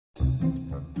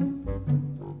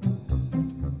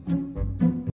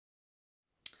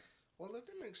Well, I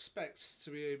didn't expect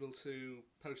to be able to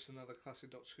post another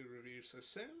classic Doctor Who review so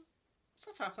soon.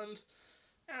 Stuff happened,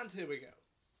 and here we go.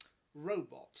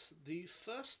 Robots, the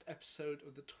first episode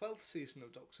of the 12th season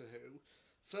of Doctor Who,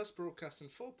 first broadcast in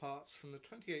 4 parts from the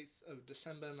 28th of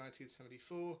December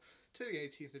 1974 to the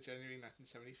 18th of January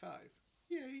 1975.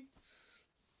 Yay!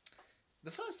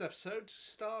 The first episode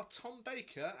starred Tom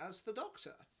Baker as the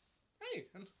Doctor. Hey,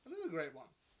 and another great one.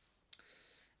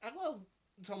 And while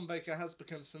Tom Baker has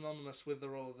become synonymous with the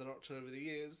role of the Doctor over the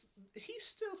years, he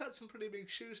still had some pretty big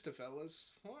shoes to fill,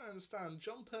 as from what I understand,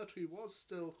 John Pertwee was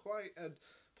still quite a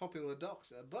popular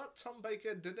Doctor, but Tom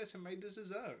Baker did it and made it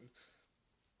his own.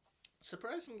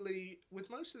 Surprisingly, with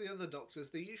most of the other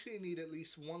Doctors, they usually need at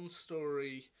least one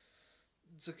story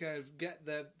to kind of get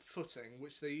their footing,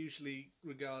 which they usually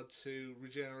regard to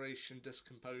regeneration,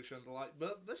 discomposure and the like,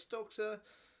 but this Doctor,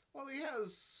 well, he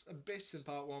has a bit in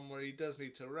part 1 where he does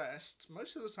need to rest.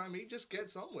 Most of the time he just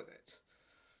gets on with it.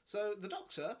 So the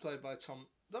Doctor, played by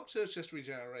Doctor has just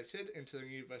regenerated into the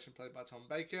new version played by Tom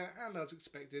Baker, and as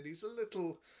expected he's a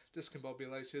little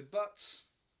discombobulated, but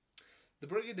the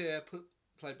Brigadier,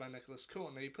 played by Nicholas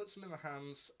Courtney, puts him in the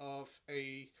hands of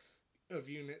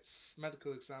UNIT's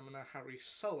medical examiner Harry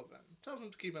Sullivan. Tells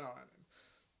him to keep an eye on him.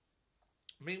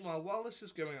 Meanwhile, while this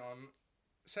is going on,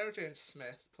 Sarah Jane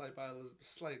Smith, played by Elizabeth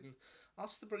Sladen,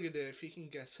 asks the Brigadier if he can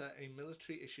get her a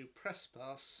military-issue press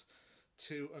pass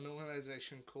to an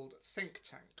organisation called Think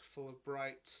Tank, full of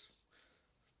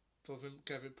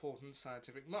important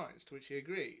scientific minds, to which he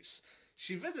agrees.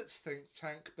 She visits Think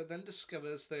Tank, but then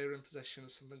discovers they are in possession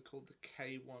of something called the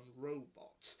K1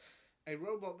 robot. A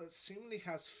robot that seemingly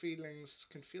has feelings,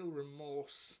 can feel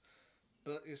remorse,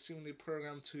 but is seemingly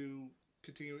programmed to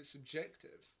continue its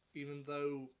objective, even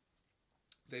though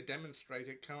they demonstrate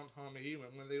it can't harm a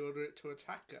human when they order it to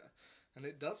attack her, and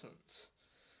it doesn't.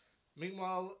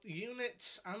 Meanwhile,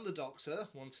 UNIT and the Doctor,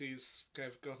 once he's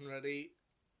gotten ready,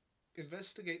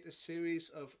 investigate a series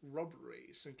of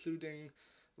robberies, including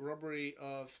robbery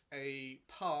of a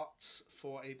part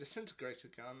for a disintegrator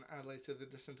gun, and later the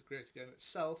disintegrator gun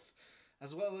itself,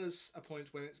 as well as a point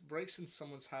when it breaks into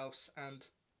someone's house and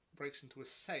breaks into a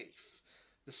safe.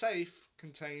 The safe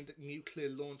contained nuclear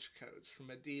launch codes from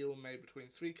a deal made between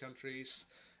 3 countries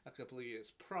a couple of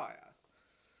years prior.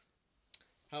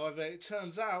 However, it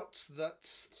turns out that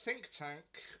Think Tank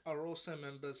are also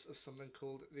members of something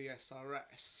called the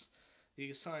SRS,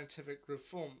 the Scientific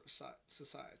Reform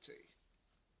Society.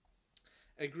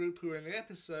 A group who in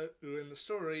the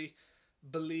story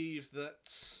believe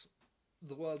that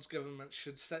the world's government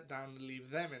should step down and leave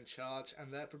them in charge,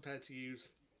 and they're prepared to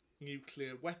use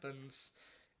nuclear weapons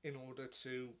in order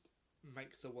to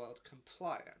make the world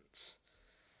compliant.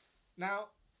 Now,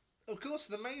 of course,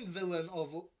 the main villain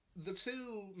of the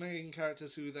 2 main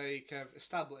characters who they kind of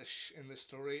establish in this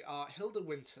story are Hilda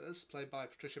Winters, played by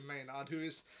Patricia Maynard,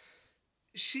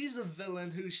 she's a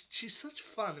villain she's such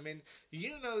fun. I mean,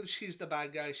 you know she's the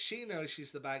bad guy, she knows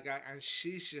she's the bad guy, and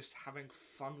she's just having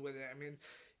fun with it. I mean,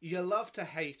 you love to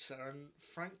hate her, and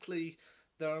frankly,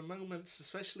 there are moments,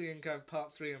 especially in kind of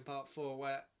part 3 and part 4,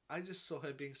 where I just saw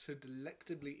her being so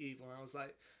delectably evil, and I was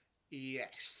like,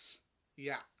 yes,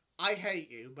 yeah, I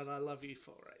hate you, but I love you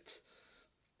for it.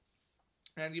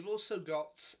 And you've also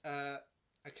got a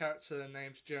character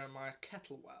named Jeremiah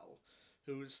Kettlewell,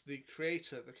 who is the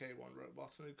creator of the K1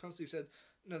 robot, and who constantly said,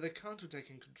 no, they can't have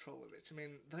taken control of it.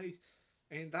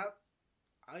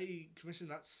 I commissioned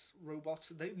that robot,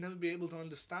 they'd never be able to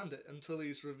understand it until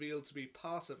he's revealed to be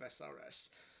part of SRS.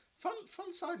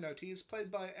 Fun side note, he is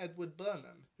played by Edward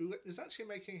Burnham, who is actually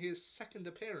making his 2nd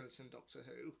appearance in Doctor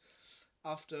Who,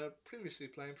 after previously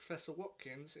playing Professor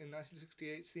Watkins in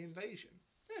 1968's The Invasion.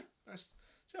 Yeah, nice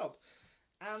job.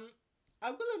 And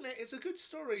I will admit, it's a good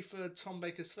story for Tom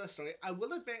Baker's first story. I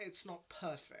will admit it's not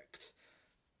perfect.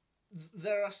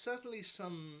 There are certainly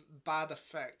some bad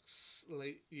effects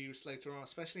used later on,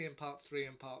 especially in part 3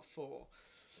 and part 4.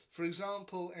 For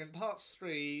example, in part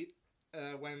 3,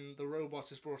 when the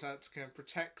robot is brought out to kind of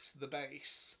protect the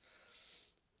base,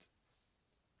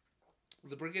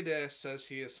 the Brigadier says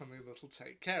he has something that'll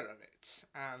take care of it,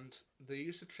 and they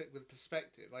use a trick with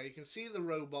perspective, where you can see the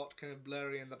robot kind of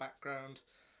blurry in the background,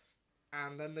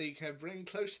 and then they kind of bring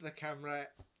close to the camera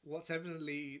what's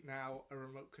evidently now a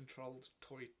remote-controlled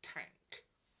toy tank.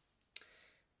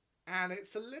 And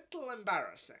it's a little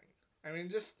embarrassing. I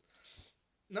mean,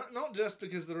 not just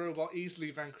because the robot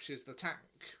easily vanquishes the tank,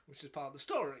 which is part of the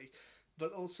story,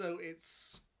 but also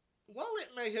while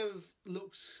it may have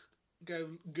looked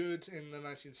good in the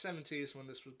 1970s when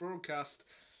this was broadcast,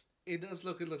 it does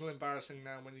look a little embarrassing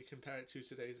now when you compare it to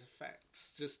today's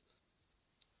effects. Just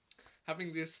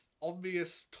having this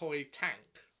obvious toy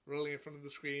tank rolling in front of the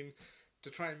screen to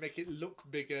try and make it look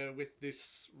bigger with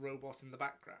this robot in the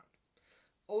background.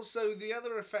 Also, the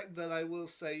other effect that I will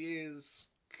say is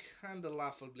kind of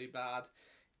laughably bad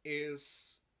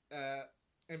is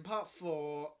in part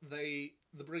 4, the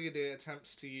Brigadier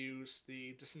attempts to use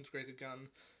the disintegrator gun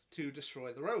to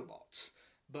destroy the robot,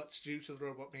 but due to the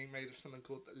robot being made of something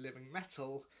called living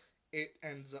metal, it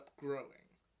ends up growing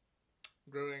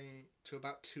to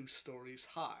about 2 stories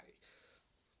high.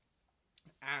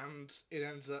 And it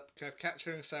ends up kind of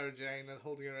capturing Sarah Jane and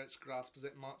holding her in its grasp as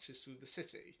it marches through the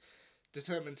city,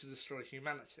 determined to destroy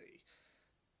humanity.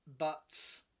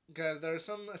 But there are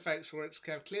some effects where it's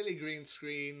kind of clearly green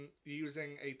screen,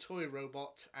 using a toy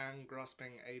robot and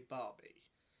grasping a Barbie.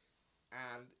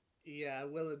 And yeah, I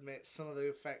will admit some of the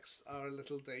effects are a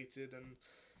little dated, and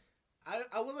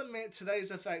I will admit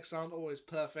today's effects aren't always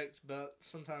perfect, but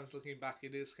sometimes looking back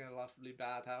it is kind of laughably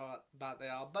bad how bad they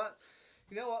are. But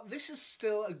you know what? This is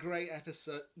still a great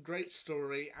episode, great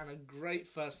story, and a great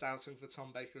first outing for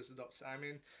Tom Baker as a Doctor. I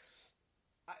mean,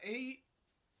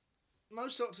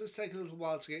 most Doctors take a little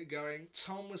while to get going.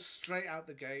 Tom was straight out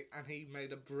the gate, and he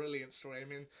made a brilliant story. I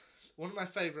mean, one of my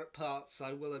favourite parts,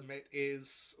 I will admit,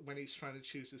 is when he's trying to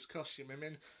choose his costume. I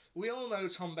mean, we all know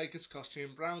Tom Baker's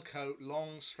costume: brown coat,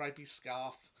 long stripy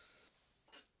scarf.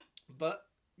 But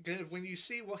when you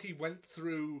see what he went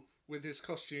through with his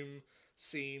costume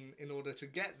scene in order to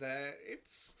get there,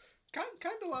 it's kind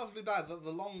of laughably bad that the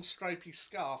long stripy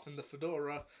scarf and the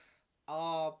fedora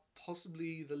are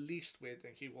possibly the least weird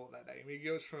thing he wore that day. I mean, he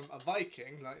goes from a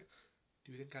Viking, like,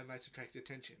 do you think I might attract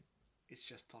attention? It's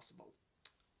just possible.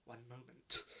 One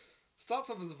moment. Starts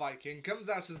off as a Viking, comes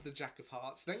out as the Jack of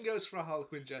Hearts, then goes for a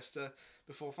Harlequin jester,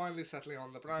 before finally settling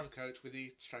on the brown coat with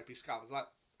the stripy scarf. Like,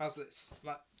 how's this?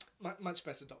 Like, much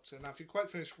better, Doctor. Now, if you're quite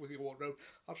finished with your wardrobe,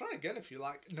 I'll try again if you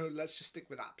like. No, let's just stick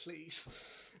with that, please.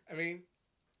 I mean,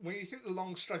 when you think the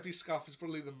long stripy scarf is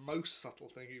probably the most subtle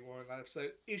thing he wore in that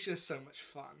episode, it's just so much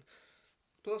fun.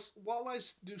 Plus, while I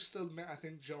do still admit I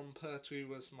think Jon Pertwee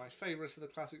was my favourite of the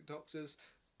classic Doctors,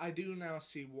 I do now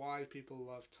see why people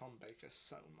love Tom Baker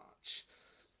so much,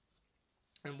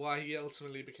 and why he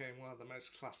ultimately became one of the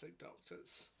most classic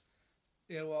Doctors.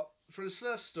 You know what? For his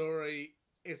first story,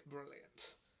 it's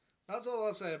brilliant. That's all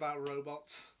I'll say about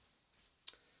robots.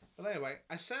 But anyway,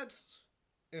 I said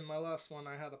in my last one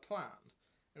I had a plan.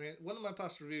 I mean, one of my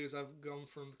past reviews, I've gone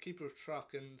from the Keeper of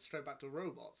Truck and straight back to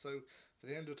Robot, so for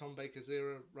the end of Tom Baker's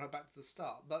era, right back to the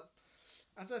start. But,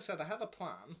 as I said, I had a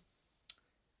plan,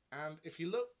 and if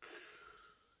you look,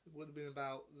 it would have been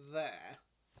about there,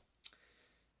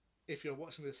 if you're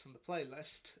watching this from the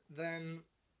playlist, then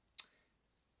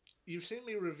you've seen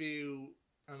me review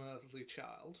Unearthly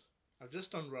Child. I've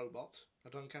just done Robot,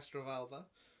 I've done Castrovalva,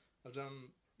 I've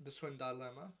done The Twin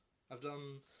Dilemma, I've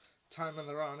done Time and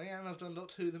the Rani, and I've done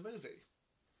Doctor Who the movie.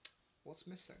 What's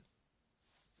missing?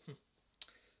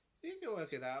 You can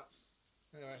work it out.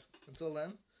 Anyway, until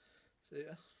then, see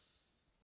ya.